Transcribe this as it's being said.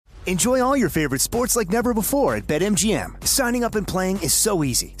Enjoy all your favorite sports like never before at BetMGM. Signing up and playing is so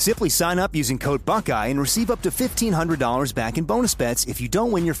easy. Simply sign up using code Buckeye and receive up to $1,500 back in bonus bets if you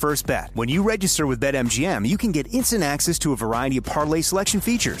don't win your first bet. When you register with BetMGM, you can get instant access to a variety of parlay selection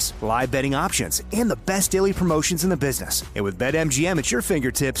features, live betting options, and the best daily promotions in the business. And with BetMGM at your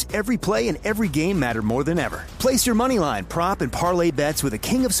fingertips, every play and every game matter more than ever. Place your moneyline, prop, and parlay bets with the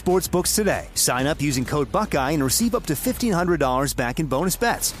king of sportsbooks today. Sign up using code Buckeye and receive up to $1,500 back in bonus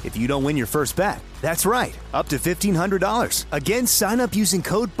bets if you don't win your first bet. That's right, up to $1,500. Again, sign up using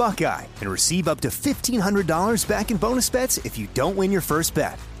code Buckeye and receive up to $1,500 back in bonus bets if you don't win your first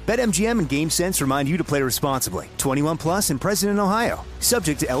bet. BetMGM and GameSense remind you to play responsibly. 21 plus and present in Ohio.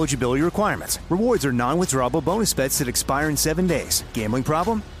 Subject to eligibility requirements. Rewards are non-withdrawable bonus bets that expire in 7 days. Gambling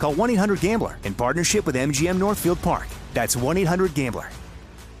problem? Call 1-800-GAMBLER in partnership with MGM Northfield Park. That's 1-800-GAMBLER.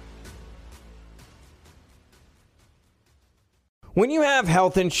 When you have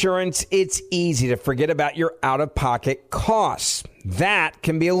health insurance, it's easy to forget about your out-of-pocket costs. That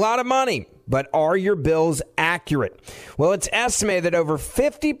can be a lot of money, but are your bills accurate? Well, it's estimated that over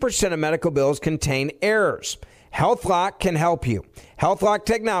 50% of medical bills contain errors. HealthLock can help you. HealthLock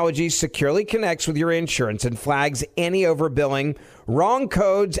technology securely connects with your insurance and flags any overbilling, wrong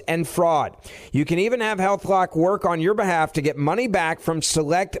codes, and fraud. You can even have HealthLock work on your behalf to get money back from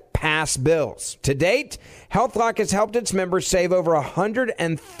select past bills. To date, HealthLock has helped its members save over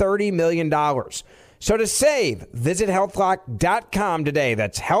 $130 million. So to save, visit healthlock.com today.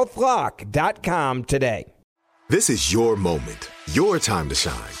 That's healthlock.com today. This is your moment, your time to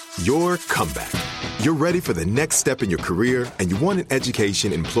shine, your comeback. You're ready for the next step in your career, and you want an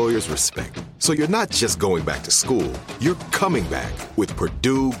education employers respect. So you're not just going back to school, you're coming back with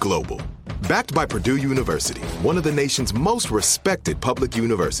Purdue Global. Backed by Purdue University, one of the nation's most respected public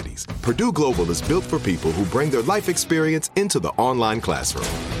universities, Purdue Global is built for people who bring their life experience into the online classroom.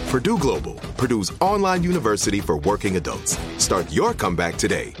 Purdue Global, Purdue's online university for working adults. Start your comeback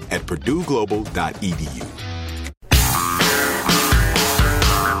today at purdueglobal.edu.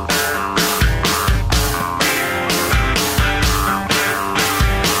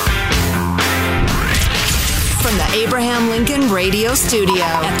 From the Abraham Lincoln Radio Studio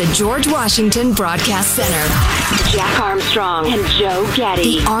at the George Washington Broadcast Center, Jack Armstrong and Joe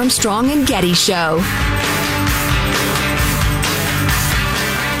Getty. The Armstrong and Getty Show.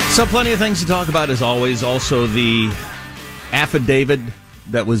 So plenty of things to talk about as always. Also the affidavit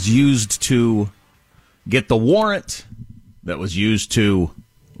that was used to get the warrant that was used to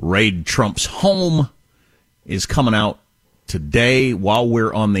raid Trump's home is coming out today while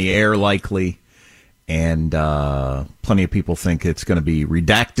we're on the air likely. And plenty of people think it's going to be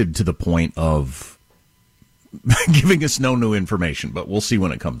redacted to the point of giving us no new information, but we'll see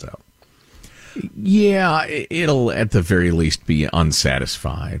when it comes out. Yeah, it'll at the very least be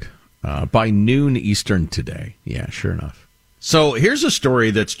unsatisfied by noon Eastern today. Yeah, sure enough. So here's a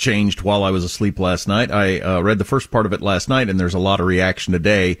story that's changed while I was asleep last night. I read the first part of it last night, and there's a lot of reaction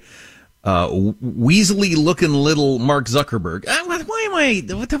today. Weaselly-looking little Mark Zuckerberg. Why am I...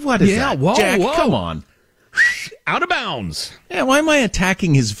 What is that? Whoa, Jack, whoa. Come on. Out of bounds. Yeah, why am I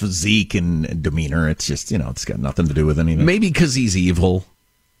attacking his physique and demeanor? It's just, it's got nothing to do with anything. Maybe because he's evil.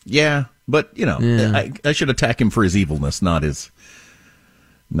 Yeah, but, I should attack him for his evilness, not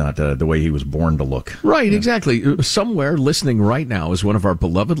the way he was born to look. Right, exactly. Somewhere listening right now is one of our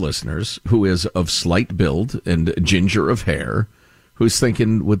beloved listeners who is of slight build and ginger of hair, who's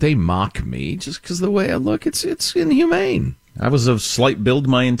thinking, would they mock me just because of the way I look? It's inhumane. I was of slight build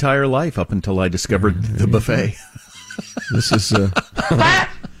my entire life up until I discovered the buffet.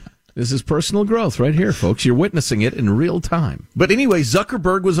 This is personal growth right here, folks. You're witnessing it in real time. But anyway,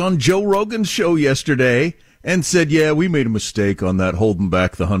 Zuckerberg was on Joe Rogan's show yesterday and said, yeah, we made a mistake on that holding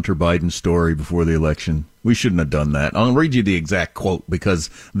back the Hunter Biden story before the election. We shouldn't have done that. I'll read you the exact quote because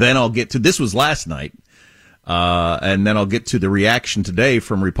then I'll get to, this was last night, and then I'll get to the reaction today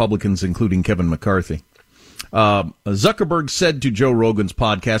from Republicans, including Kevin McCarthy. Zuckerberg said to Joe Rogan's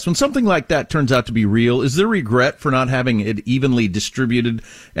podcast, when something like that turns out to be real, is there regret for not having it evenly distributed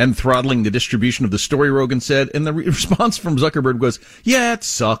and throttling the distribution of the story, Rogan said? And the response from Zuckerberg was, yeah, it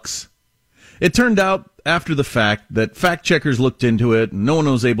sucks. It turned out after the fact that fact checkers looked into it and no one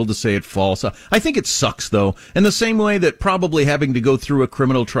was able to say it false. I think it sucks, though, in the same way that probably having to go through a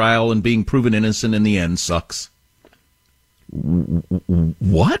criminal trial and being proven innocent in the end sucks.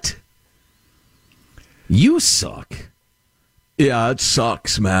 What? You suck. Yeah, it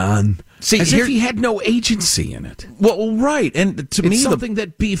sucks, man. See, as if he had no agency in it. Well, right, and to me, it's something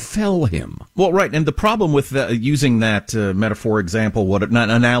that befell him. Well, right, and the problem with using that metaphor, example, not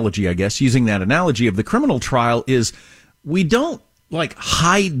analogy, I guess, using that analogy of the criminal trial is we don't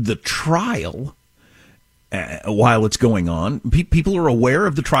hide the trial while it's going on. People are aware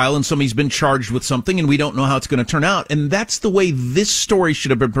of the trial, and somebody's been charged with something, and we don't know how it's going to turn out. And that's the way this story should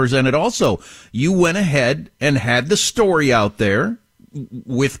have been presented also. You went ahead and had the story out there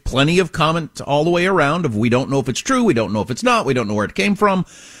with plenty of comment all the way around of we don't know if it's true, we don't know if it's not, we don't know where it came from.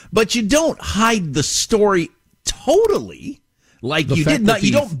 But you don't hide the story totally like you did not.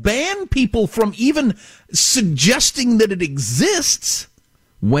 You don't ban people from even suggesting that it exists.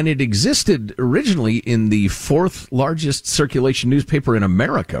 When it existed originally in the fourth largest circulation newspaper in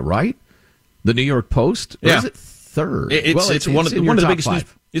America, right? The New York Post? Or is it third? It's one of the biggest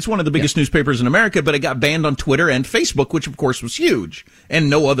It's one of the biggest newspapers in America, but it got banned on Twitter and Facebook, which of course was huge, and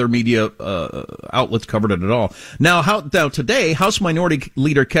no other media outlets covered it at all. Now today, House Minority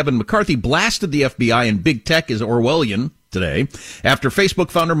Leader Kevin McCarthy blasted the FBI and big tech as Orwellian today after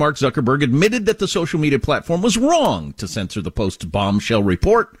Facebook founder Mark Zuckerberg admitted that the social media platform was wrong to censor the Post's bombshell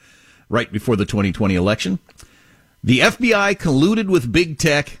report right before the 2020 election. The FBI colluded with big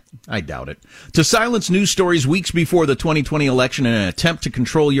tech, I doubt it, to silence news stories weeks before the 2020 election in an attempt to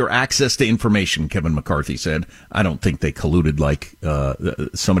control your access to information, Kevin McCarthy said. I don't think they colluded like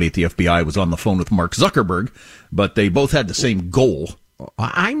somebody at the FBI was on the phone with Mark Zuckerberg, but they both had the same goal.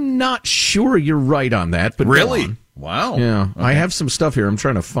 I'm not sure you're right on that, but really? Wow. Yeah, okay. I have some stuff here I'm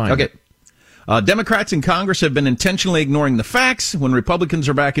trying to find. Okay. Democrats in Congress have been intentionally ignoring the facts. When Republicans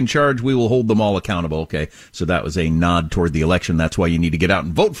are back in charge, we will hold them all accountable. Okay, so that was a nod toward the election. That's why you need to get out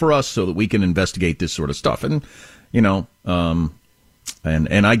and vote for us so that we can investigate this sort of stuff. And, you know, and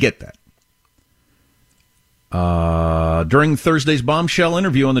I get that. During Thursday's bombshell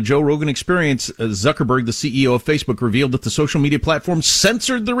interview on the Joe Rogan Experience, Zuckerberg, the CEO of Facebook, revealed that the social media platform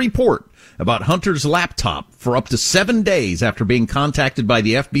censored the report about Hunter's laptop for up to 7 days after being contacted by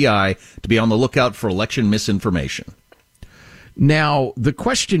the FBI to be on the lookout for election misinformation. Now, the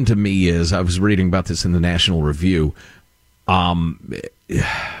question to me is, I was reading about this in the National Review. The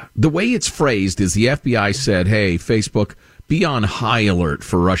way it's phrased is the FBI said, hey, Facebook, be on high alert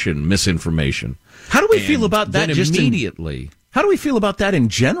for Russian misinformation. How do we feel about that just immediately? How do we feel about that in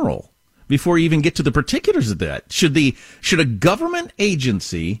general before you even get to the particulars of that? Should a government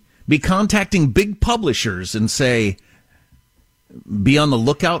agency be contacting big publishers and say, be on the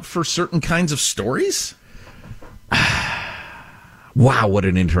lookout for certain kinds of stories? Wow, what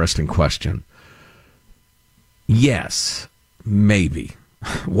an interesting question. Yes, maybe.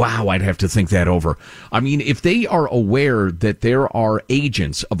 Wow, I'd have to think that over. I mean, if they are aware that there are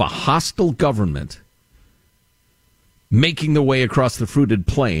agents of a hostile government making their way across the fruited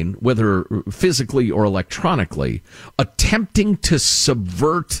plain, whether physically or electronically, attempting to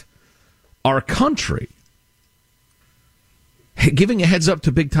subvert our country, giving a heads up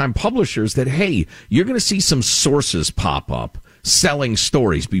to big-time publishers that, hey, you're going to see some sources pop up selling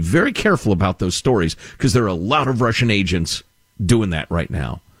stories. Be very careful about those stories because there are a lot of Russian agents doing that right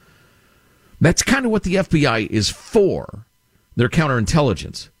now. That's kind of what the FBI is for. Their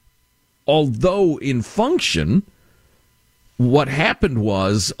counterintelligence. Although in function, what happened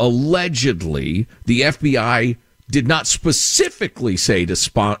was allegedly the FBI did not specifically say to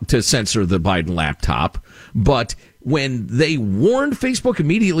censor the Biden laptop, but when they warned Facebook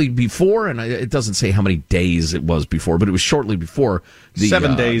immediately before, and it doesn't say how many days it was before, but it was shortly before.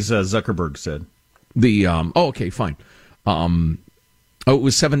 7 days, Zuckerberg said. Okay, fine. It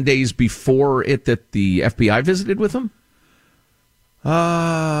was 7 days before it that the FBI visited with him?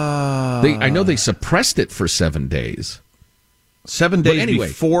 I know they suppressed it for 7 days. 7 days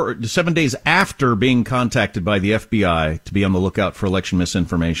before, 7 days after being contacted by the FBI to be on the lookout for election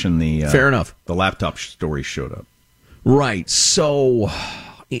misinformation, fair enough. The laptop story showed up. Right. So,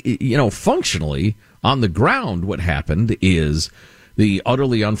 functionally, on the ground, what happened is the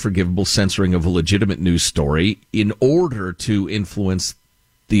utterly unforgivable censoring of a legitimate news story in order to influence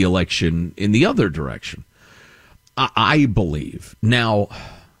the election in the other direction. I believe. Now,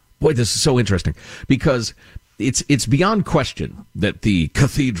 boy, this is so interesting because it's beyond question that the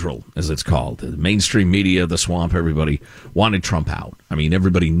cathedral, as it's called, the mainstream media, the swamp, everybody wanted Trump out. I mean,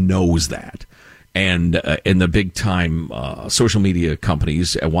 everybody knows that. And the big-time social media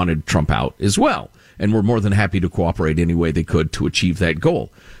companies wanted Trump out as well, and were more than happy to cooperate any way they could to achieve that goal.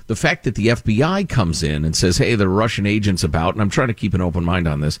 The fact that the FBI comes in and says, hey, there are Russian agents about, and I'm trying to keep an open mind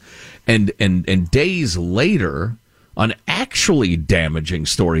on this, and days later, an actually damaging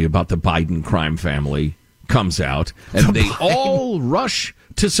story about the Biden crime family comes out, and they all rush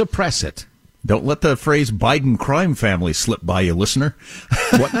to suppress it. Don't let the phrase Biden crime family slip by you, listener.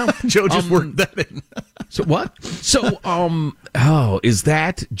 What now? Joe just worked that in. So what? So, is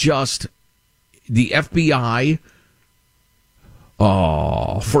that just the FBI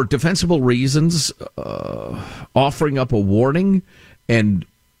for defensible reasons, offering up a warning, and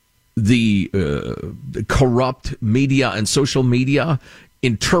the corrupt media and social media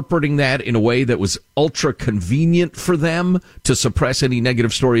interpreting that in a way that was ultra convenient for them to suppress any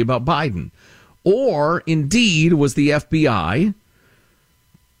negative story about Biden. Or, indeed, was the FBI,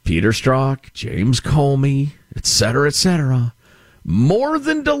 Peter Strzok, James Comey, et cetera, more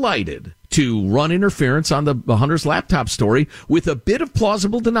than delighted to run interference on the Hunter's laptop story with a bit of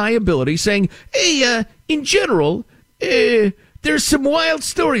plausible deniability, saying, hey, in general, there's some wild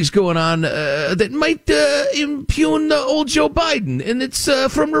stories going on that might impugn old Joe Biden, and it's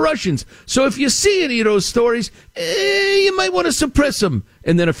from the Russians. So if you see any of those stories, you might want to suppress them.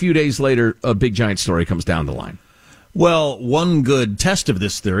 And then a few days later, a big giant story comes down the line. Well, one good test of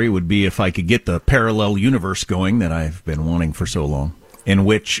this theory would be if I could get the parallel universe going that I've been wanting for so long, in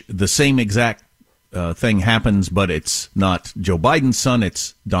which the same exact thing happens, but it's not Joe Biden's son,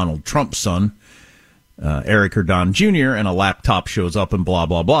 it's Donald Trump's son, Eric or Don Jr., and a laptop shows up and blah,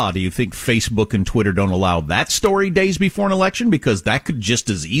 blah, blah. Do you think Facebook and Twitter don't allow that story days before an election? Because that could just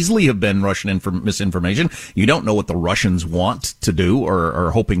as easily have been Russian misinformation. You don't know what the Russians want to do or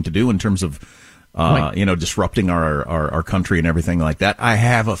are hoping to do in terms of disrupting our country and everything like that. I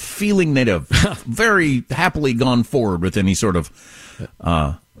have a feeling they'd have very happily gone forward with any sort of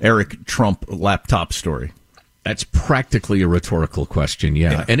Eric Trump laptop story. That's practically a rhetorical question,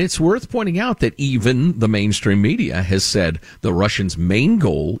 yeah. And it's worth pointing out that even the mainstream media has said the Russians' main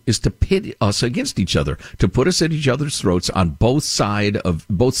goal is to pit us against each other, to put us at each other's throats on both sides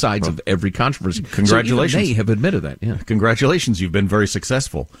of every controversy. Congratulations. So even they have admitted that. Yeah. Congratulations, you've been very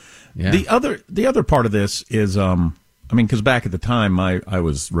successful. Yeah. The other part of this is, because back at the time I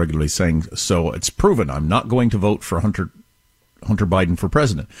was regularly saying, so it's proven I'm not going to vote for Hunter Biden for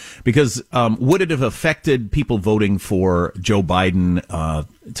president, because would it have affected people voting for Joe Biden?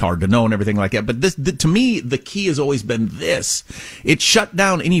 It's hard to know and everything like that. But to me, the key has always been this. It shut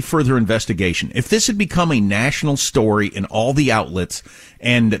down any further investigation. If this had become a national story in all the outlets,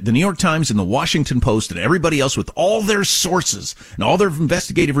 and the New York Times and the Washington Post and everybody else with all their sources and all their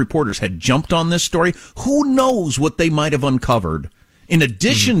investigative reporters had jumped on this story, who knows what they might have uncovered in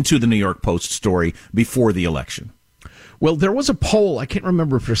addition to the New York Post story before the election. Well, there was a poll. I can't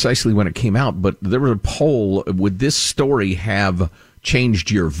remember precisely when it came out, but there was a poll. Would this story have changed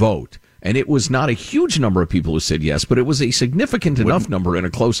your vote? And it was not a huge number of people who said yes, but it was a significant enough number in a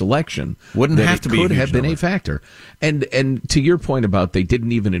close election. Wouldn't have to be. Could have been a factor. And to your point about they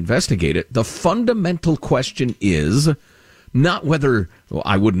didn't even investigate it, the fundamental question is not whether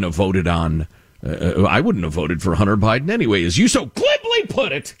I wouldn't have voted for Hunter Biden anyway, as you so glibly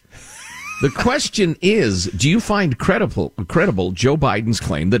put it. The question is, do you find credible Joe Biden's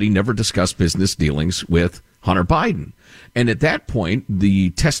claim that he never discussed business dealings with Hunter Biden? And at that point,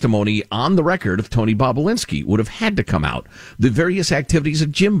 the testimony on the record of Tony Bobulinski would have had to come out. The various activities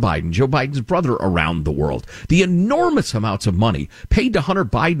of Jim Biden, Joe Biden's brother, around the world. The enormous amounts of money paid to Hunter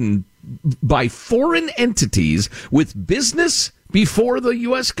Biden by foreign entities with business before the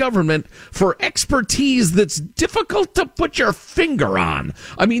U.S. government for expertise that's difficult to put your finger on.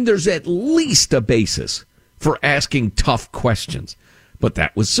 I mean, there's at least a basis for asking tough questions. But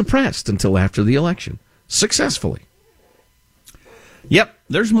that was suppressed until after the election, successfully. Yep,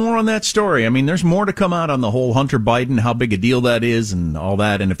 there's more on that story. I mean, there's more to come out on the whole Hunter Biden, how big a deal that is and all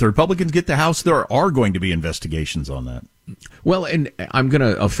that. And if the Republicans get the House, there are going to be investigations on that. Well, and I'm going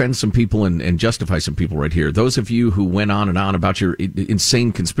to offend some people and justify some people right here. Those of you who went on and on about your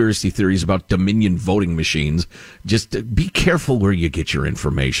insane conspiracy theories about Dominion voting machines, just be careful where you get your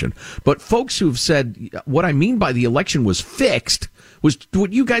information. But folks who've said what I mean by the election was fixed was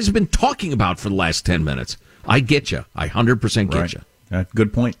what you guys have been talking about for the last 10 minutes. I get you. I 100% get you.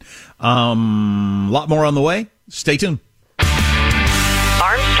 Good point. Lot more on the way. Stay tuned.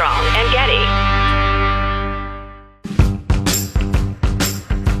 Armstrong and Getty.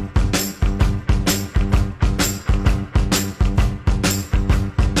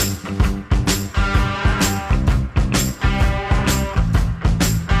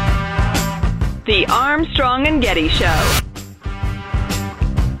 The Armstrong and Getty Show.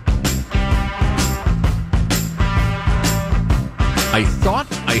 I thought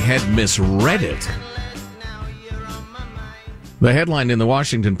I had misread it. The headline in the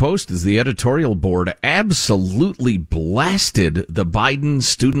Washington Post is the editorial board absolutely blasted the Biden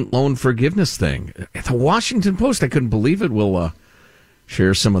student loan forgiveness thing. At the Washington Post, I couldn't believe it. We'll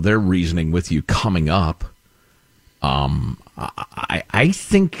share some of their reasoning with you coming up. I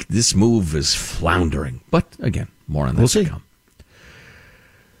think this move is floundering. But again, more on this to come.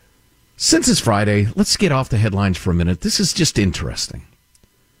 Since it's Friday, let's get off the headlines for a minute. This is just interesting.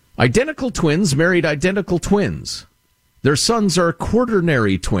 Identical twins married identical twins. Their sons are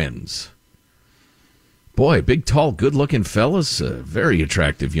quaternary twins. Boy, big, tall, good-looking fellas, very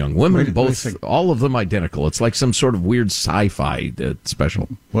attractive young women, all of them identical. It's like some sort of weird sci-fi special.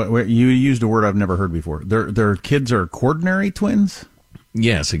 What, you used a word I've never heard before. Their kids are quaternary twins?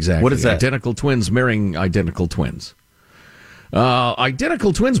 Yes, exactly. What is that? Identical twins marrying identical twins.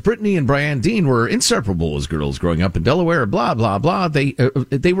 Identical twins Brittany and Brianne Dean were inseparable as girls growing up in Delaware, blah, blah, blah. They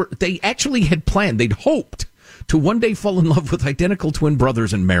actually had planned, they'd hoped to one day fall in love with identical twin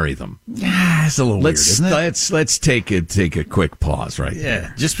brothers and marry them. Yeah, it's a little weird, isn't it? Let's take a quick pause right there.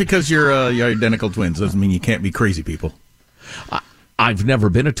 Yeah, just because you're identical twins doesn't mean you can't be crazy people. I've never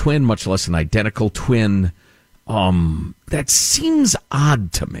been a twin, much less an identical twin. That seems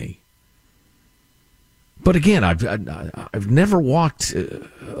odd to me. But again, I've never walked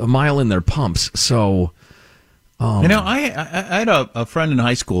a mile in their pumps, so. I had a friend in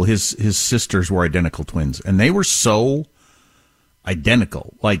high school. His sisters were identical twins, and they were so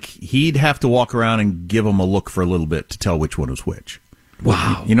identical. Like, he'd have to walk around and give them a look for a little bit to tell which one was which.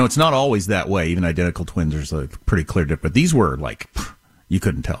 Wow. You know, it's not always that way. Even identical twins, there's a pretty clear difference. But these were like, you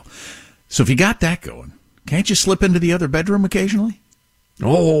couldn't tell. So if you got that going, can't you slip into the other bedroom occasionally?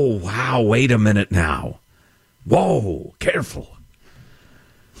 Oh, wow. Wait a minute now. Whoa, careful.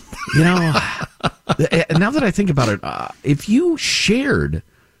 You know, now that I think about it, if you shared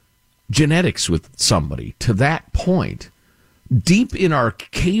genetics with somebody to that point, deep in our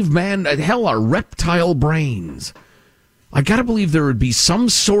caveman, hell, our reptile brains, I got to believe there would be some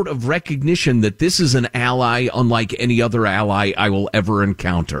sort of recognition that this is an ally unlike any other ally I will ever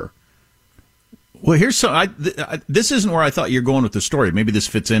encounter. Well, here's this isn't where I thought you're going with the story. Maybe this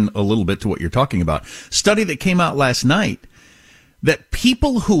fits in a little bit to what you're talking about. Study that came out last night that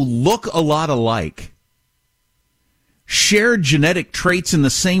people who look a lot alike share genetic traits in the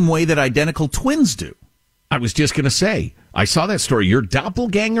same way that identical twins do. I was just going to say, I saw that story. Your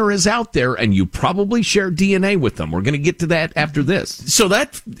doppelganger is out there, and you probably share DNA with them. We're going to get to that after this. So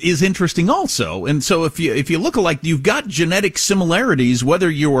that is interesting also. And so if you look alike, you've got genetic similarities,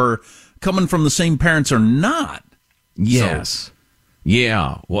 whether you're coming from the same parents or not. Yes. So.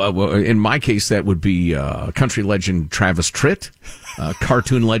 Yeah. Well, in my case, that would be country legend Travis Tritt,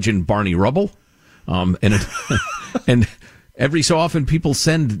 cartoon legend Barney Rubble, and every so often people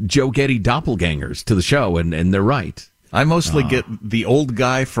send Joe Getty doppelgangers to the show, and they're right. I mostly get the old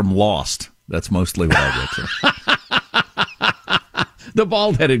guy from Lost. That's mostly what I get to. The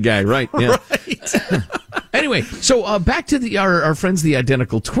bald-headed guy, right? Yeah. Right. Anyway, so back to our friends, the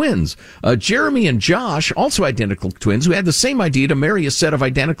identical twins. Jeremy and Josh, also identical twins, who had the same idea to marry a set of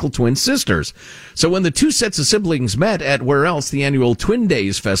identical twin sisters. So when the two sets of siblings met at where else, the annual Twin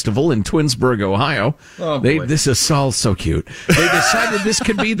Days Festival in Twinsburg, Ohio, this is all so cute. They decided this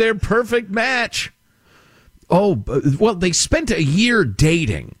could be their perfect match. Oh, well, they spent a year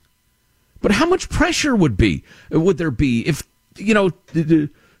dating. But how much pressure would there be if, you know,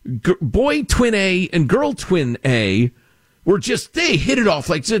 boy twin A and girl twin A were they hit it off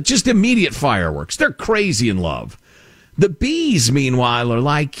like just immediate fireworks. They're crazy in love. The B's, meanwhile, are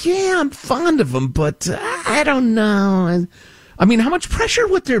like, yeah, I'm fond of them, but I don't know. I mean, how much pressure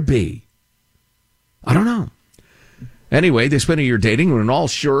would there be? I don't know. Anyway, they spent a year dating, and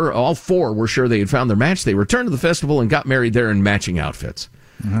all four were sure they had found their match. They returned to the festival and got married there in matching outfits.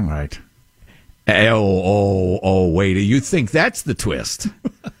 All right. Oh, wait. You think that's the twist?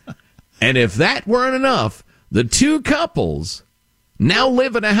 And if that weren't enough, the two couples now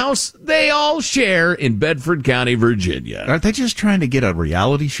live in a house they all share in Bedford County, Virginia. Aren't they just trying to get a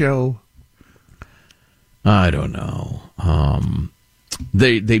reality show? I don't know.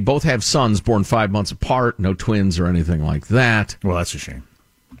 They both have sons born 5 months apart, no twins or anything like that. Well, that's a shame.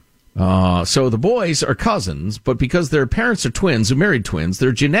 So the boys are cousins, but because their parents are twins who married twins,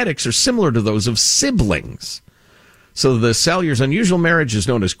 their genetics are similar to those of siblings. So the Salyers' unusual marriage is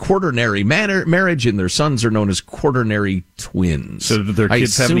known as quaternary marriage, and their sons are known as quaternary twins. So do their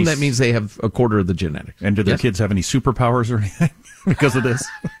kids I assume that means they have a quarter of the genetics. And do their kids have any superpowers or anything because of this?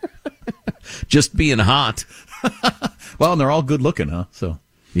 Just being hot. Well, and they're all good looking, huh? So.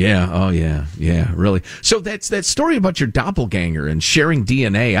 Yeah, oh yeah, really. So that's that story about your doppelganger and sharing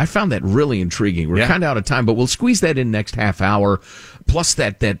DNA. I found that really intriguing. We're kind of out of time, but we'll squeeze that in next half hour. Plus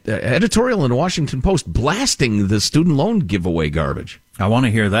that editorial in the Washington Post blasting the student loan giveaway garbage. I want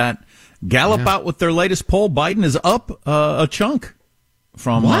to hear that. Gallup out with their latest poll. Biden is up a chunk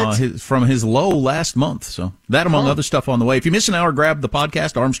from his low last month. So that, among other stuff, on the way. If you miss an hour, grab the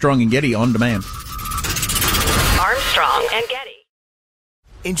podcast Armstrong and Getty on demand. Armstrong and Getty.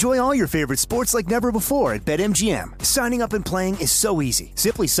 Enjoy all your favorite sports like never before at BetMGM. Signing up and playing is so easy.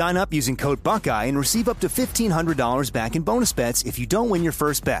 Simply sign up using code Buckeye and receive up to $1,500 back in bonus bets if you don't win your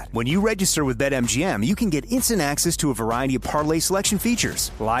first bet. When you register with BetMGM, you can get instant access to a variety of parlay selection features,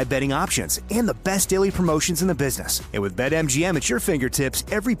 live betting options, and the best daily promotions in the business. And with BetMGM at your fingertips,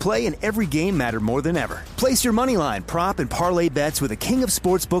 every play and every game matter more than ever. Place your moneyline, prop, and parlay bets with the king of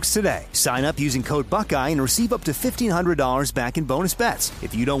sportsbooks today. Sign up using code Buckeye and receive up to $1,500 back in bonus bets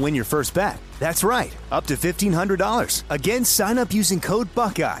if you don't win your first bet. That's right, up to $1,500. Again, sign up using code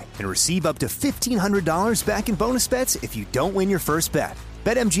Buckeye and receive up to $1,500 back in bonus bets if you don't win your first bet.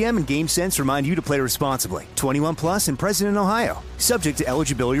 BetMGM and GameSense remind you to play responsibly. 21 plus and present in Ohio. Subject to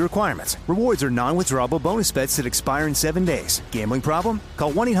eligibility requirements. Rewards are non-withdrawable bonus bets that expire in 7 days. Gambling problem?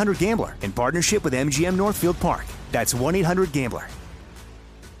 Call 1-800-GAMBLER in partnership with MGM Northfield Park. That's 1-800-GAMBLER.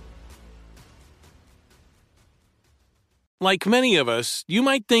 Like many of us, you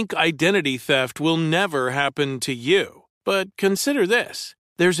might think identity theft will never happen to you. But consider this.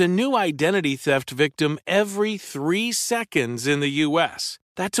 There's a new identity theft victim every 3 seconds in the U.S.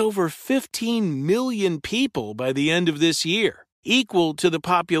 That's over 15 million people by the end of this year, equal to the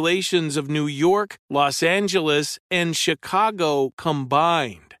populations of New York, Los Angeles, and Chicago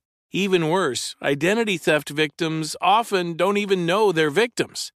combined. Even worse, identity theft victims often don't even know they're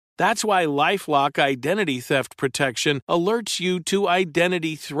victims. That's why LifeLock Identity Theft Protection alerts you to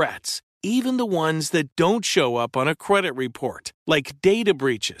identity threats, even the ones that don't show up on a credit report, like data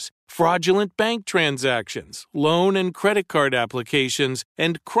breaches, fraudulent bank transactions, loan and credit card applications,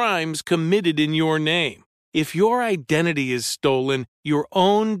 and crimes committed in your name. If your identity is stolen, your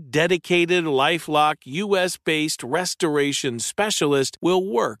own dedicated LifeLock U.S.-based restoration specialist will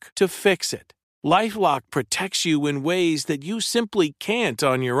work to fix it. LifeLock protects you in ways that you simply can't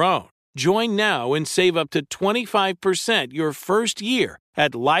on your own. Join now and save up to 25% your first year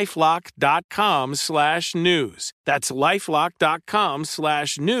at LifeLock.com/news. That's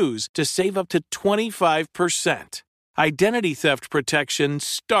LifeLock.com/news to save up to 25%. Identity theft protection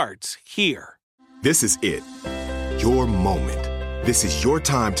starts here. This is it. Your moment. This is your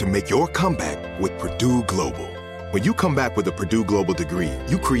time to make your comeback with Purdue Global. When you come back with a Purdue Global degree,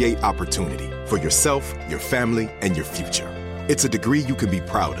 you create opportunity for yourself, your family, and your future. It's a degree you can be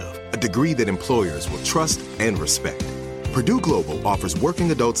proud of, a degree that employers will trust and respect. Purdue Global offers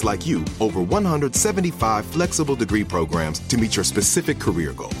working adults like you over 175 flexible degree programs to meet your specific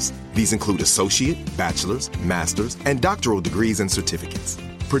career goals. These include associate, bachelor's, master's, and doctoral degrees and certificates.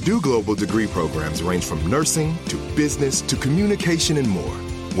 Purdue Global degree programs range from nursing to business to communication and more.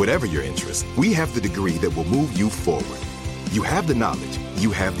 Whatever your interest, we have the degree that will move you forward. You have the knowledge,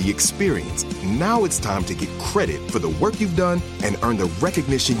 you have the experience. Now it's time to get credit for the work you've done and earn the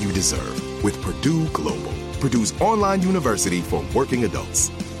recognition you deserve with Purdue Global, Purdue's online university for working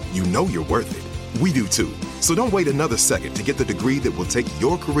adults. You know you're worth it. We do too. So don't wait another second to get the degree that will take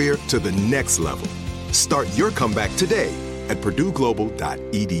your career to the next level. Start your comeback today at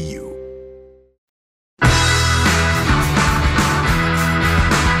purdueglobal.edu.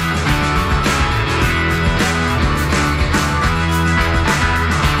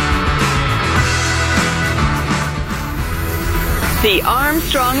 The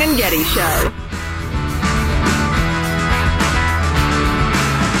Armstrong and Getty Show.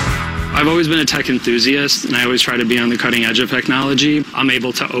 I've always been a tech enthusiast, and I always try to be on the cutting edge of technology. I'm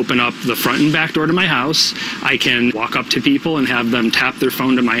able to open up the front and back door to my house. I can walk up to people and have them tap their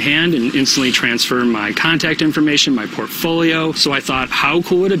phone to my hand and instantly transfer my contact information, my portfolio. So I thought, how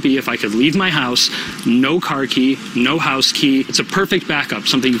cool would it be if I could leave my house, no car key, no house key? It's a perfect backup,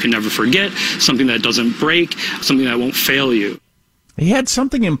 something you can never forget, something that doesn't break, something that won't fail you. He had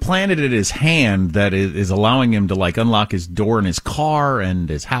something implanted in his hand that is allowing him to like unlock his door in his car and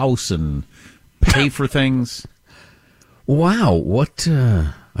his house and pay for things. Wow, what?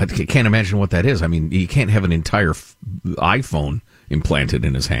 I can't imagine what that is. I mean, you can't have an entire iPhone implanted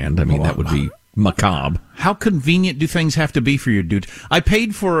in his hand. I mean, that would be macabre. How convenient do things have to be for you, dude? I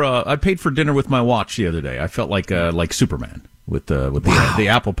paid for dinner with my watch the other day. I felt like Superman. With the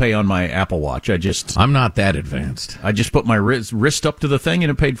Apple Pay on my Apple Watch. I'm not that advanced. I just put my wrist up to the thing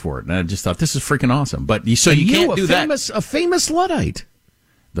and it paid for it. And I just thought, this is freaking awesome. But you can't do that. A famous Luddite.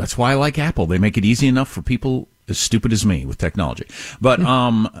 That's why I like Apple. They make it easy enough for people as stupid as me with technology. But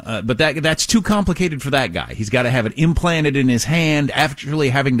that's too complicated for that guy. He's got to have it implanted in his hand. Actually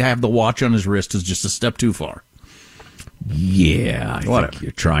having to have the watch on his wrist is just a step too far. Yeah, I think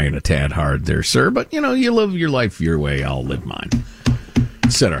you're trying a tad hard there, sir. But, you live your life your way, I'll live mine,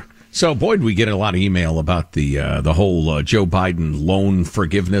 etc. So, boy, we get a lot of email about the whole Joe Biden loan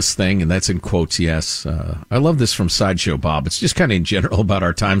forgiveness thing, and that's in quotes, yes. I love this from Sideshow Bob. It's just kind of in general about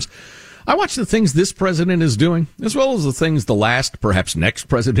our times. I watch the things this president is doing, as well as the things the last, perhaps next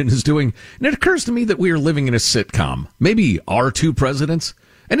president is doing, and it occurs to me that we are living in a sitcom. Maybe our two presidents,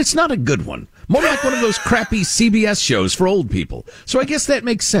 and it's not a good one. More like one of those crappy CBS shows for old people. So I guess that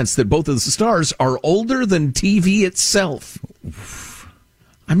makes sense that both of the stars are older than TV itself.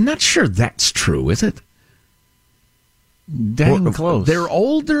 I'm not sure that's true, is it? Dang close. They're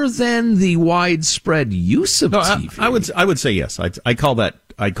older than the widespread use of TV. I would say yes. I call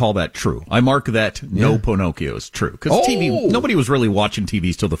that true. I mark that no Pinocchio's true. Because TV, nobody was really watching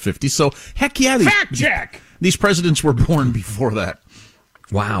TVs till the 50s. So heck yeah, fact check. These presidents were born before that.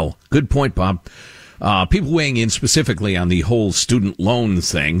 Wow, good point, Bob. People weighing in specifically on the whole student loan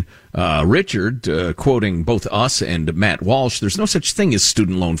thing. Richard, quoting both us and Matt Walsh, there's no such thing as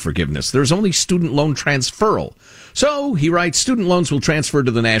student loan forgiveness. There's only student loan transferal. So, he writes, student loans will transfer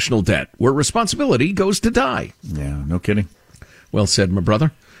to the national debt, where responsibility goes to die. Yeah, no kidding. Well said, my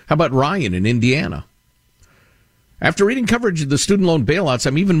brother. How about Ryan in Indiana? After reading coverage of the student loan bailouts,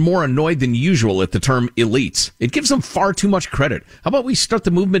 I'm even more annoyed than usual at the term elites. It gives them far too much credit. How about we start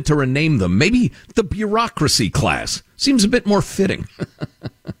the movement to rename them? Maybe the bureaucracy class. Seems a bit more fitting.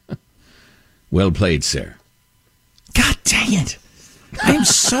 Well played, sir. God dang it. I am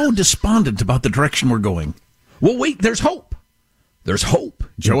so despondent about the direction we're going. Well, wait, there's hope. There's hope.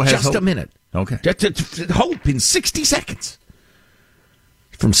 Joe has just hope. A minute. Okay. Just hope in 60 seconds.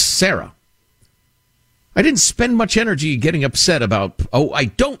 From Sarah. I don't spend much energy getting upset about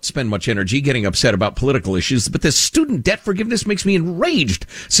political issues, but this student debt forgiveness makes me enraged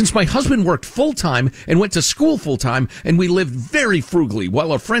since my husband worked full-time and went to school full-time, and we lived very frugally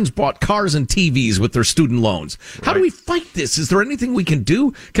while our friends bought cars and TVs with their student loans. Right. How do we fight this? Is there anything we can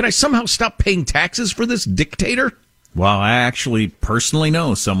do? Can I somehow stop paying taxes for this dictator? Well, I actually personally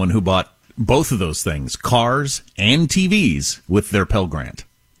know someone who bought both of those things, cars and TVs, with their Pell Grant.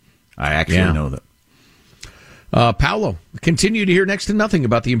 I actually know that. Paolo, continue to hear next to nothing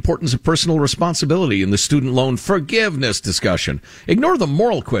about the importance of personal responsibility in the student loan forgiveness discussion. Ignore the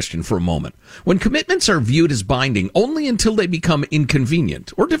moral question for a moment. When commitments are viewed as binding only until they become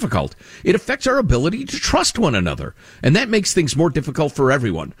inconvenient or difficult, it affects our ability to trust one another, and that makes things more difficult for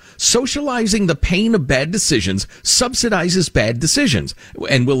everyone. Socializing the pain of bad decisions subsidizes bad decisions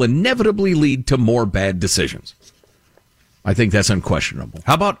and will inevitably lead to more bad decisions. I think that's unquestionable.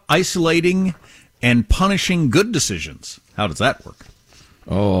 How about isolating and punishing good decisions? How does that work?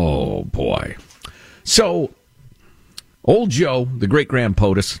 Oh, boy. So, old Joe, the great-grand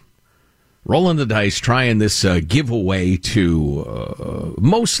POTUS, rolling the dice, trying this giveaway to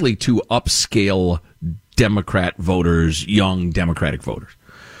mostly to upscale Democrat voters, young Democratic voters.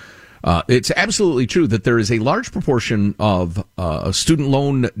 It's absolutely true that there is a large proportion of student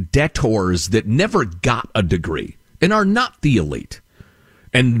loan debtors that never got a degree and are not the elite.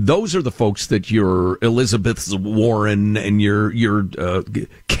 And those are the folks that your Elizabeth Warren and your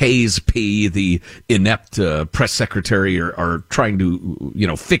Kays P, the inept press secretary, are trying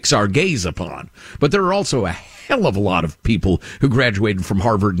to, fix our gaze upon. But there are also a hell of a lot of people who graduated from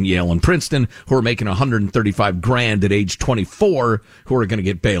Harvard and Yale and Princeton who are making $135,000 at age 24 who are going to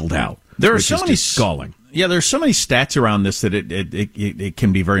get bailed out. There are so many scalding. Yeah, there's so many stats around this that it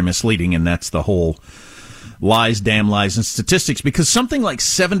can be very misleading, and that's the whole lies, damn lies, and statistics, because something like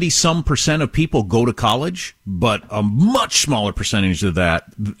 70-some% of people go to college, but a much smaller percentage of that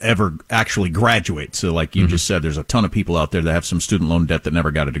ever actually graduate. So like you just said, there's a ton of people out there that have some student loan debt that never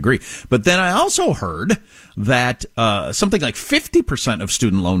got a degree. But then I also heard that something like 50% of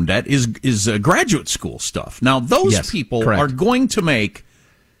student loan debt is graduate school stuff. Now, those people are going to make...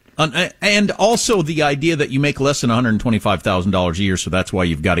 And also the idea that you make less than $125,000 a year, so that's why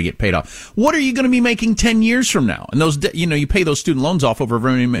you've got to get paid off. What are you going to be making 10 years from now? And those, you pay those student loans off over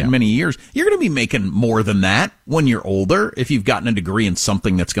very many years. You're going to be making more than that when you're older if you've gotten a degree in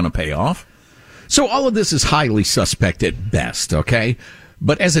something that's going to pay off. So all of this is highly suspect at best, okay?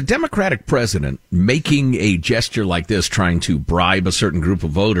 But as a Democratic president making a gesture like this, trying to bribe a certain group of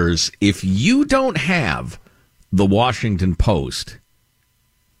voters, if you don't have the Washington Post,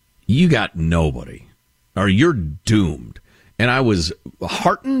 you got nobody, or you're doomed. And I was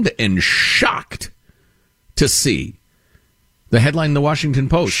heartened and shocked to see the headline in the Washington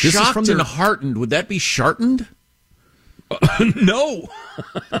Post. Shocked this is from and heartened. Would that be shartened? No.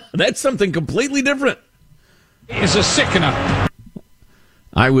 That's something completely different. It's a sickener.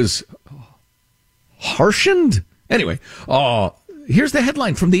 I was harshened? Anyway, Here's the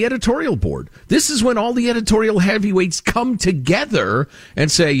headline from the editorial board. This is when all the editorial heavyweights come together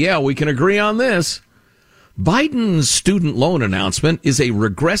and say, yeah, we can agree on this. Biden's student loan announcement is a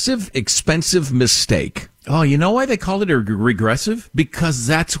regressive, expensive mistake. Oh, you know why they call it a regressive? Because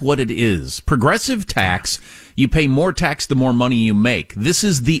that's what it is. Progressive tax, you pay more tax the more money you make. This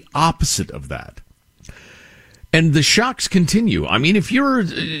is the opposite of that. And the shocks continue. I mean, if you're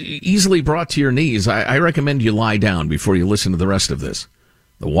easily brought to your knees, I recommend you lie down before you listen to the rest of this.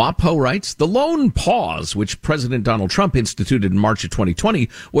 The WAPO writes, the loan pause, which President Donald Trump instituted in March of 2020,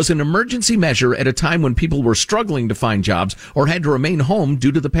 was an emergency measure at a time when people were struggling to find jobs or had to remain home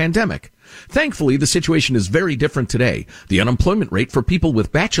due to the pandemic. Thankfully, the situation is very different today. The unemployment rate for people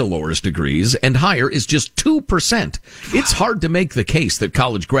with bachelor's degrees and higher is just 2%. It's hard to make the case that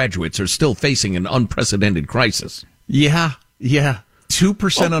college graduates are still facing an unprecedented crisis. Yeah.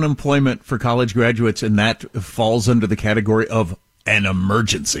 2% unemployment for college graduates, and that falls under the category of an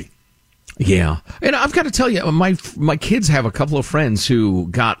emergency. Yeah. And I've got to tell you, my kids have a couple of friends who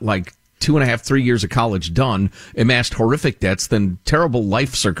got like 2.5, 3 years of college done, amassed horrific debts, then terrible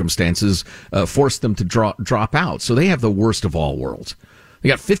life circumstances forced them to drop out. So they have the worst of all worlds. They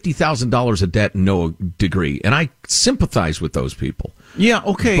got $50,000 of debt and no degree. And I sympathize with those people. Yeah,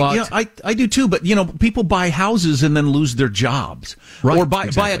 okay. Yeah, I do too. But, people buy houses and then lose their jobs. Right, or buy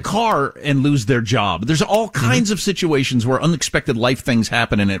a car and lose their job. There's all kinds of situations where unexpected life things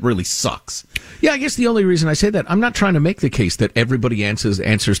happen and it really sucks. Yeah, I guess the only reason I say that, I'm not trying to make the case that everybody answers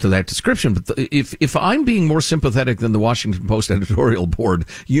to that description. But if I'm being more sympathetic than the Washington Post editorial board,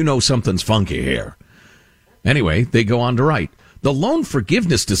 something's funky here. Anyway, they go on to write, the loan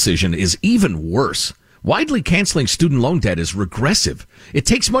forgiveness decision is even worse. Widely canceling student loan debt is regressive. It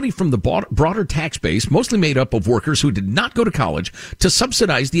takes money from the broader tax base, mostly made up of workers who did not go to college, to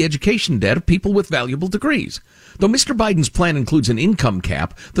subsidize the education debt of people with valuable degrees. Though Mr. Biden's plan includes an income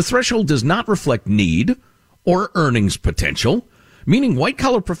cap, the threshold does not reflect need or earnings potential, meaning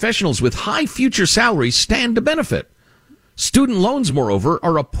white-collar professionals with high future salaries stand to benefit. Student loans, moreover,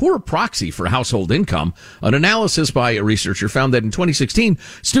 are a poor proxy for household income. An analysis by a researcher found that in 2016,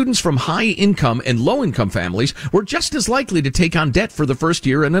 students from high-income and low-income families were just as likely to take on debt for the first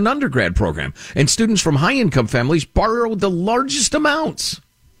year in an undergrad program, and students from high-income families borrowed the largest amounts.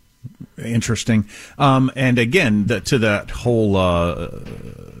 Interesting. And again, to that whole,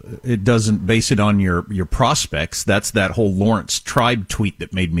 it doesn't base it on your prospects. That's that whole Lawrence Tribe tweet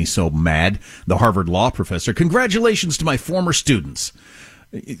that made me so mad. The Harvard law professor. Congratulations to my former students.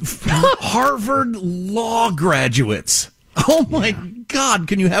 Harvard law graduates. Oh my God.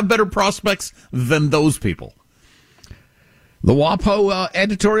 Can you have better prospects than those people? The WAPO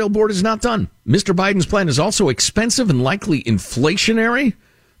editorial board is not done. Mr. Biden's plan is also expensive and likely inflationary.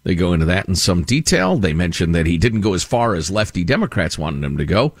 They go into that in some detail. They mention that he didn't go as far as lefty Democrats wanted him to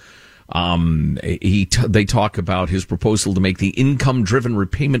go. They talk about his proposal to make the income-driven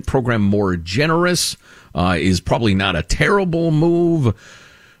repayment program more generous. Is probably not a terrible move.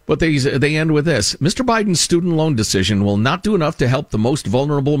 But they end with this. Mr. Biden's student loan decision will not do enough to help the most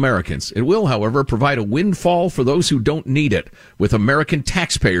vulnerable Americans. It will, however, provide a windfall for those who don't need it, with American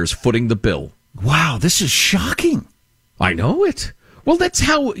taxpayers footing the bill. Wow, this is shocking. I know it. Well, that's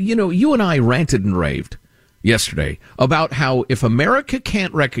how, you and I ranted and raved yesterday about how if America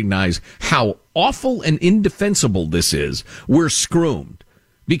can't recognize how awful and indefensible this is, we're screwed.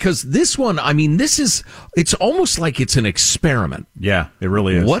 Because this one, it's almost like it's an experiment. Yeah, it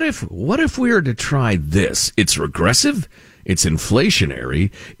really is. What if we were to try this? It's regressive. It's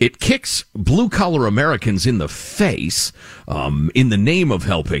inflationary. It kicks blue-collar Americans in the face in the name of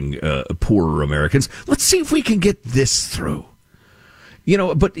helping poorer Americans. Let's see if we can get this through.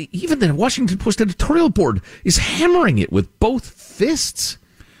 But even the Washington Post editorial board is hammering it with both fists.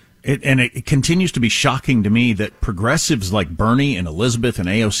 It continues to be shocking to me that progressives like Bernie and Elizabeth and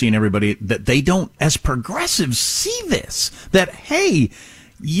AOC and everybody, that they don't, as progressives, see this. That, hey,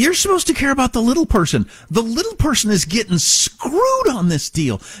 you're supposed to care about the little person. The little person is getting screwed on this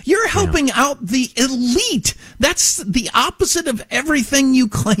deal. You're helping out the elite. That's the opposite of everything you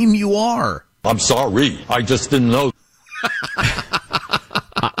claim you are. I'm sorry. I just didn't know.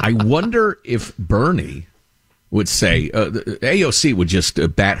 I wonder if Bernie would say, AOC would just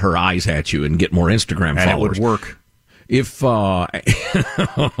bat her eyes at you and get more Instagram followers. And it would work. If all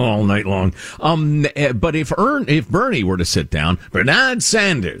night long. But if Bernie were to sit down, Bernard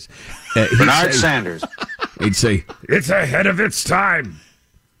Sanders. Sanders. He'd say, it's ahead of its time.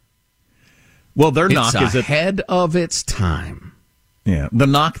 Well, their knock is ahead of its time. Yeah, the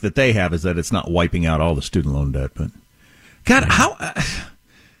knock that they have is that it's not wiping out all the student loan debt. But God, how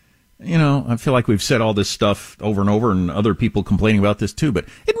I feel like we've said all this stuff over and over, and other people complaining about this too, but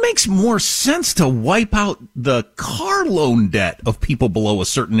it makes more sense to wipe out the car loan debt of people below a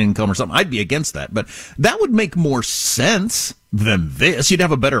certain income or something. I'd be against that, but that would make more sense than this. You'd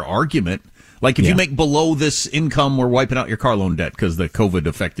have a better argument. Like if you make below this income, we're wiping out your car loan debt because the COVID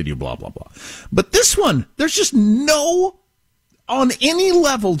affected you, blah, blah, blah. But this one, there's just no, on any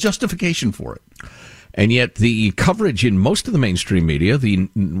level, justification for it. And yet the coverage in most of the mainstream media, the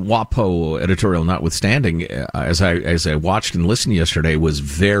WAPO editorial notwithstanding, as I watched and listened yesterday, was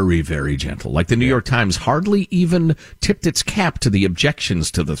very, very gentle. Like the New York Times hardly even tipped its cap to the objections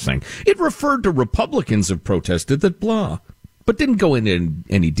to the thing. It referred to Republicans have protested that blah, but didn't go into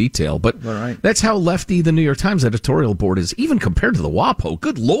any detail. But that's how lefty the New York Times editorial board is, even compared to the WAPO.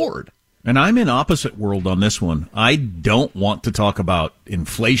 Good Lord. And I'm in opposite world on this one. I don't want to talk about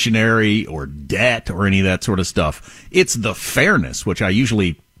inflationary or debt or any of that sort of stuff. It's the fairness, which I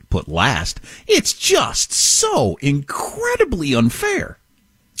usually put last. It's just so incredibly unfair.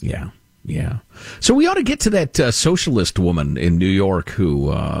 Yeah. So we ought to get to that socialist woman in New York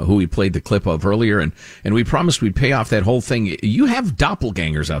who we played the clip of earlier, and we promised we'd pay off that whole thing. You have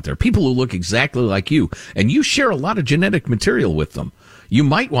doppelgangers out there, people who look exactly like you, and you share a lot of genetic material with them. You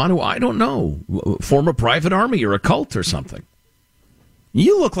might want to, I don't know, form a private army or a cult or something.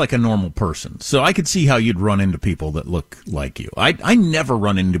 You look like a normal person, so I could see how you'd run into people that look like you. I never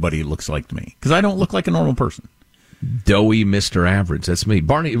run into anybody who looks like me, because I don't look like a normal person. Doughy Mr. Average, that's me.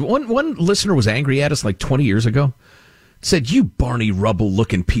 Barney, one listener was angry at us like 20 years ago. Said, "You Barney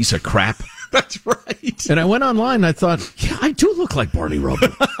Rubble-looking piece of crap." That's right. And I went online and I thought, yeah, I do look like Barney Rubble.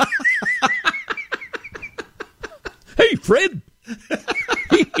 Hey, Fred.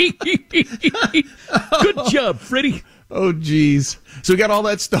 Good job, Freddie. Oh, geez. So we got all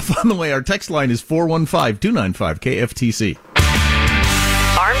that stuff on the way. Our text line is 415-295-KFTC.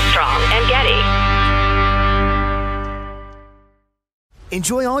 Armstrong and Getty.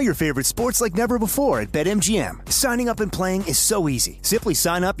 Enjoy all your favorite sports like never before at BetMGM. Signing up and playing is so easy. Simply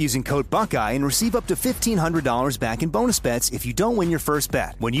sign up using code Buckeye and receive up to $1,500 back in bonus bets if you don't win your first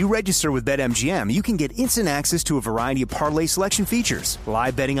bet. When you register with BetMGM, you can get instant access to a variety of parlay selection features,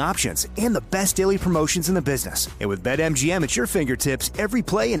 live betting options, and the best daily promotions in the business. And with BetMGM at your fingertips, every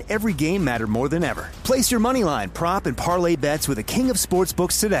play and every game matter more than ever. Place your moneyline, prop, and parlay bets with the king of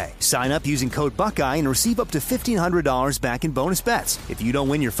sportsbooks today. Sign up using code Buckeye and receive up to $1,500 back in bonus bets if you don't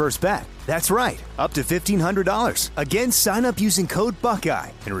win your first bet. That's right, up to $1,500. Again, sign up using code Buckeye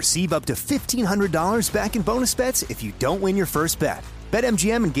and receive up to $1,500 back in bonus bets if you don't win your first bet.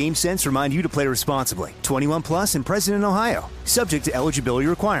 BetMGM and GameSense remind you to play responsibly. 21 plus and present in Ohio. Subject to eligibility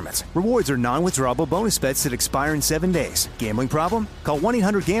requirements. Rewards are non-withdrawable bonus bets that expire in 7 days. Gambling problem? Call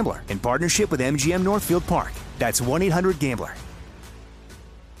 1-800-GAMBLER in partnership with MGM Northfield Park. That's 1-800-GAMBLER.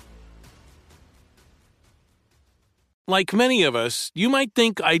 Like many of us, you might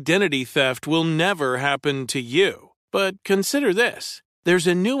think identity theft will never happen to you. But consider this. There's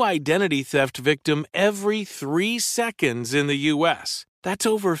a new identity theft victim every 3 seconds in the U.S. That's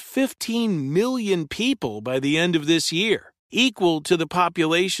over 15 million people by the end of this year, equal to the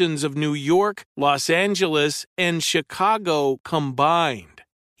populations of New York, Los Angeles, and Chicago combined.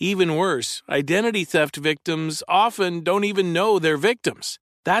 Even worse, identity theft victims often don't even know they're victims.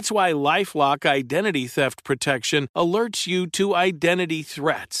 That's why LifeLock Identity Theft Protection alerts you to identity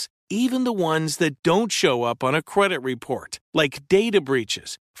threats, even the ones that don't show up on a credit report, like data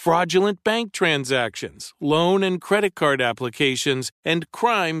breaches, fraudulent bank transactions, loan and credit card applications, and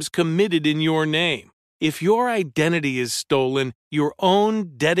crimes committed in your name. If your identity is stolen, your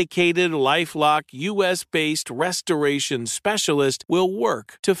own dedicated LifeLock U.S.-based restoration specialist will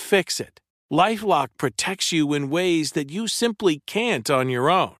work to fix it. LifeLock protects you in ways that you simply can't on your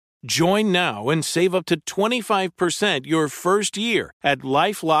own. Join now and save up to 25% your first year at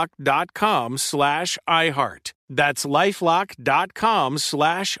LifeLock.com/iHeart. That's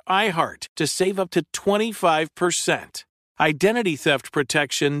LifeLock.com/iHeart to save up to 25%. Identity theft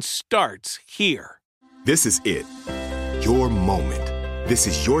protection starts here. This is it. Your moment. This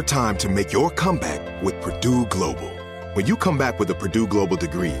is your time to make your comeback with Purdue Global. When you come back with a Purdue Global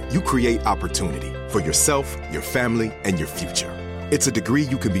degree, you create opportunity for yourself, your family, and your future. It's a degree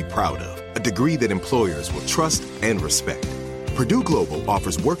you can be proud of, a degree that employers will trust and respect. Purdue Global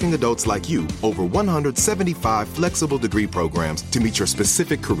offers working adults like you over 175 flexible degree programs to meet your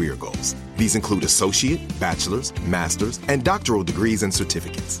specific career goals. These include associate, bachelor's, master's, and doctoral degrees and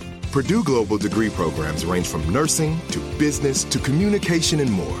certificates. Purdue Global degree programs range from nursing to business to communication and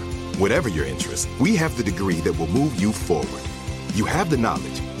more. Whatever your interest, we have the degree that will move you forward. You have the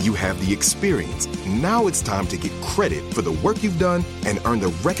knowledge, You have the experience. Now it's time to get credit for the work you've done and earn the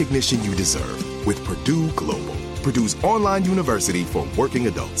recognition you deserve with Purdue Global, Purdue's online university for working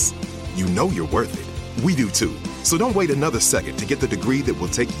adults. You know you're worth it. We do too. So don't wait another second to get the degree that will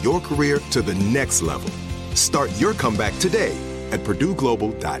take your career to the next level. Start your comeback today at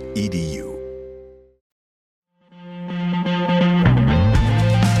purdueglobal.edu.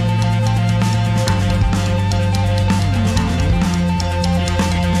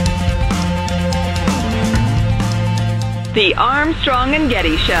 The Armstrong and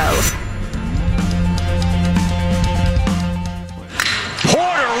Getty Show.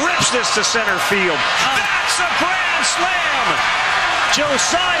 Porter rips this to center field. That's a grand slam.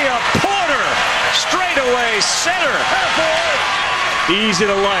 Josiah Porter, straightaway center. Easy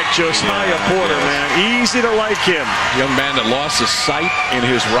to like Josiah Porter, man. Easy to like him. Young man that lost his sight in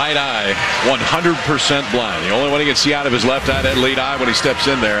his right eye, 100% blind. The only one he can see out of his left eye, that lead eye when he steps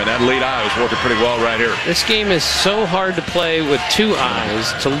in there, and that lead eye was working pretty well right here. This game is so hard to play with two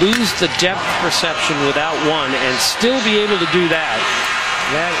eyes. To lose the depth perception without one and still be able to do that,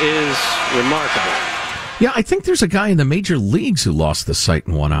 that is remarkable. Yeah, I think there's a guy in the major leagues who lost the sight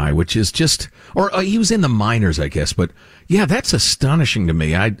in one eye, which is just, or he was in the minors, I guess. But yeah, that's astonishing to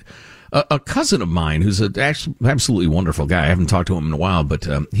me. A cousin of mine who's an absolutely wonderful guy. I haven't talked to him in a while, but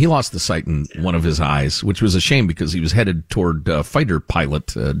he lost the sight in one of his eyes, which was a shame because he was headed toward fighter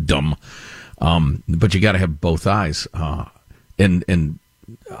pilot dumb. But you got to have both eyes, and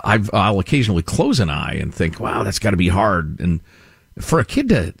I'll occasionally close an eye and think, wow, that's got to be hard. And for a kid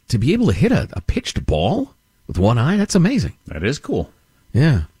to be able to hit a pitched ball with one eye, that's amazing. That is cool.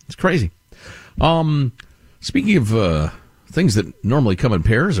 Yeah, it's crazy. Speaking of things that normally come in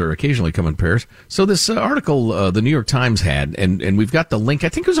pairs or occasionally come in pairs, so this article the New York Times had, and we've got the link, I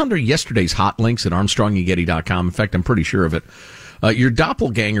think it was under yesterday's hot links at ArmstrongandGetty.com. In fact, I'm pretty sure of it. Your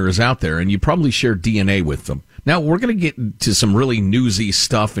doppelganger is out there, and you probably share DNA with them. Now, we're going to get to some really newsy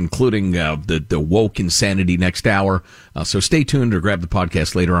stuff, including the woke insanity next hour. So stay tuned or grab the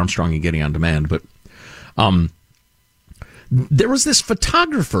podcast later, Armstrong and Getty on Demand. But there was this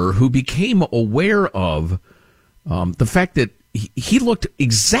photographer who became aware of the fact that he looked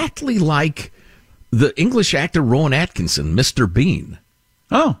exactly like the English actor Rowan Atkinson, Mr. Bean.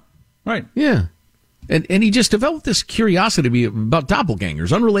 Oh, right. Yeah. And he just developed this curiosity about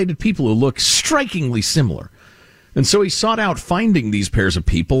doppelgangers, unrelated people who look strikingly similar. And so he sought out finding these pairs of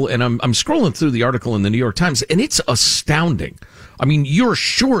people, and I'm scrolling through the article in the New York Times, and it's astounding. I mean, you're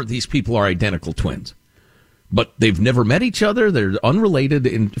sure these people are identical twins, but they've never met each other. They're unrelated.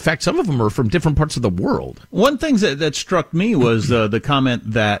 In fact, some of them are from different parts of the world. One thing that struck me was the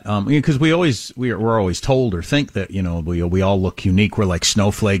comment that because we're always told or think that we all look unique. We're like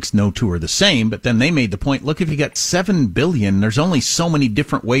snowflakes. No two are the same. But then they made the point. Look, if you got 7 billion, there's only so many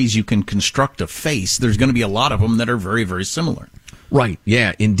different ways you can construct a face. There's going to be a lot of them that are very, very similar. Right.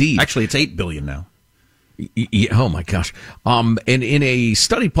 Yeah. Indeed. Actually, it's 8 billion now. Oh my gosh. And in a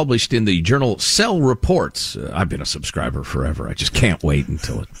study published in the journal Cell Reports, I've been a subscriber forever. I just can't wait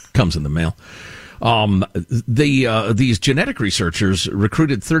until it comes in the mail. These genetic researchers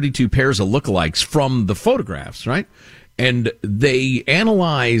recruited 32 pairs of lookalikes from the photographs, right? And they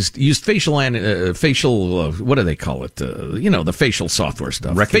used facial, what do they call it? The facial software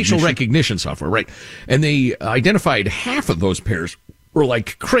stuff. Facial recognition software, right? And they identified half of those pairs were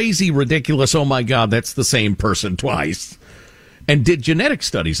like crazy, ridiculous, oh my God, that's the same person twice. And did genetic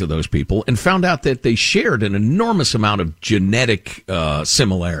studies of those people and found out that they shared an enormous amount of genetic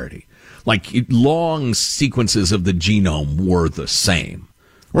similarity. Like long sequences of the genome were the same.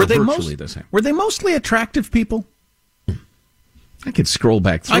 Were they virtually the same? Were they mostly attractive people? I could scroll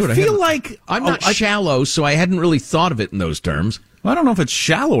back through it. I feel like I'm not shallow, so I hadn't really thought of it in those terms. Well, I don't know if it's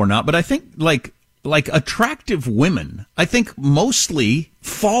shallow or not, but I think like attractive women, I think mostly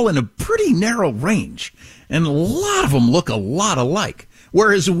fall in a pretty narrow range, and a lot of them look a lot alike.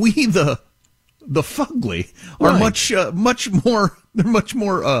 Whereas we, the fugly, are much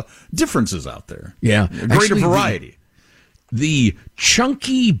more differences out there. Yeah, greater variety. The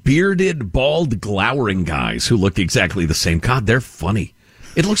chunky, bearded, bald, glowering guys who look exactly the same. God, they're funny.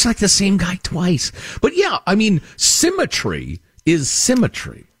 It looks like the same guy twice. But yeah, I mean, symmetry is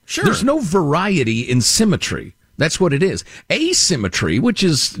symmetry. Sure. There's no variety in symmetry. That's what it is. Asymmetry, which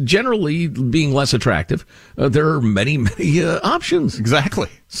is generally being less attractive, there are many, many options. Exactly.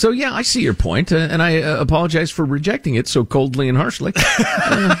 So, yeah, I see your point, and I apologize for rejecting it so coldly and harshly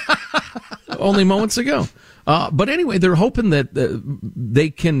only moments ago. But anyway, they're hoping that they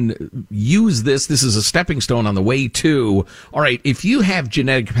can use this. This is a stepping stone on the way to, all right, if you have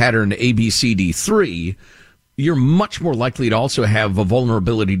genetic pattern ABCD3, you're much more likely to also have a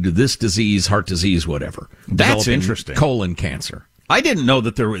vulnerability to this disease, heart disease, whatever. That's interesting. Colon cancer. I didn't know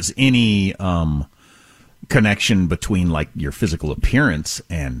that there was any connection between like your physical appearance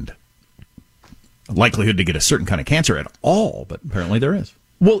and likelihood to get a certain kind of cancer at all, but apparently there is.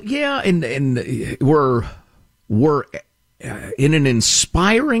 Well, yeah, and we're in an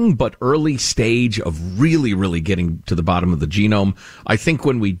inspiring but early stage of really, really getting to the bottom of the genome. I think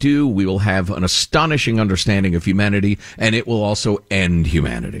when we do, we will have an astonishing understanding of humanity, and it will also end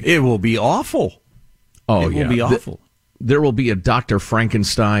humanity. It will be awful. Oh, it will be awful. There will be a Dr.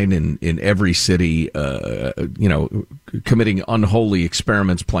 Frankenstein in every city, committing unholy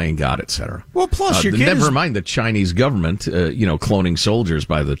experiments, playing God, etc. Well, plus your kid never mind the Chinese government, cloning soldiers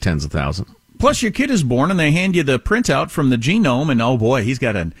by the tens of thousands. Plus, your kid is born, and they hand you the printout from the genome, and oh boy, he's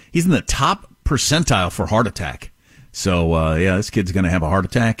in the top percentile for heart attack. So this kid's going to have a heart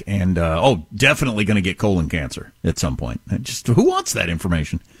attack, and definitely going to get colon cancer at some point. Just who wants that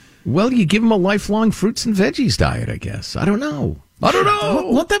information? Well, you give them a lifelong fruits and veggies diet, I guess. I don't know.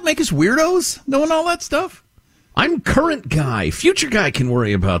 Won't that make us weirdos, knowing all that stuff? I'm current guy. Future guy can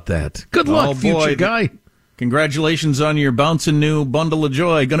worry about that. Good luck, future guy. Congratulations on your bouncing new bundle of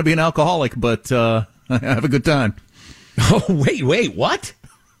joy. Going to be an alcoholic, but have a good time. Oh, wait, what?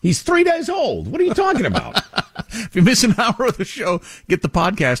 He's 3 days old. What are you talking about? If you miss an hour of the show, get the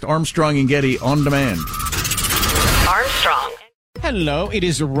podcast Armstrong and Getty on demand. Armstrong. Hello, it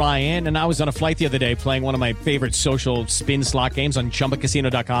is Ryan, and I was on a flight the other day playing one of my favorite social spin slot games on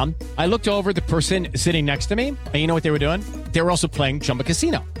ChumbaCasino.com. I looked over the person sitting next to me, and you know what they were doing? They were also playing Chumba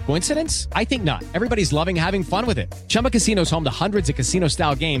Casino. Coincidence? I think not. Everybody's loving having fun with it. Chumba Casino is home to hundreds of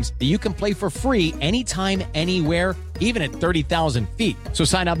casino-style games that you can play for free anytime, anywhere, even at 30,000 feet. So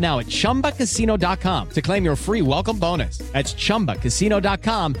sign up now at ChumbaCasino.com to claim your free welcome bonus. That's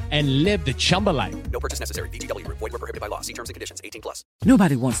ChumbaCasino.com and live the Chumba life. No purchase necessary. VGW. Void where prohibited by law. See terms and conditions. 18+.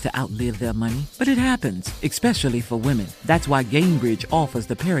 Nobody wants to outlive their money, but it happens, especially for women. That's why Gainbridge offers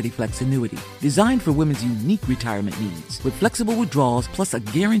the Parity Flex annuity, designed for women's unique retirement needs, with flexible withdrawals plus a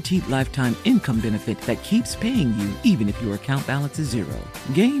guaranteed lifetime income benefit that keeps paying you even if your account balance is zero.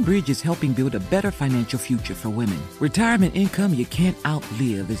 Gainbridge is helping build a better financial future for women. Retirement income you can't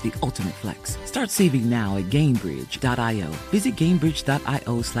outlive is the ultimate flex. Start saving now at Gainbridge.io. Visit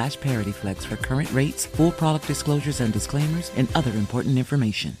Gainbridge.io/ParityFlex for current rates, full product disclosures and disclaimers, and other important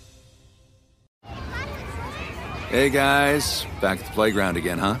information. Hey guys, back at the playground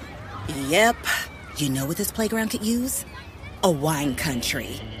again, huh? Yep. You know what this playground could use? A wine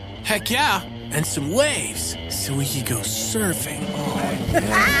country. Heck yeah, and some waves, so we could go surfing. Oh,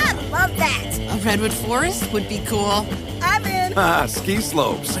 yeah. Love that. A redwood forest would be cool. I'm in. Ski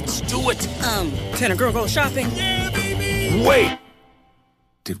slopes. Let's do it. Can a girl go shopping? Yeah, baby. Wait.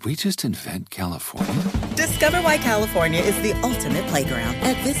 Did we just invent California? Discover why California is the ultimate playground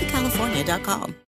at visitcalifornia.com.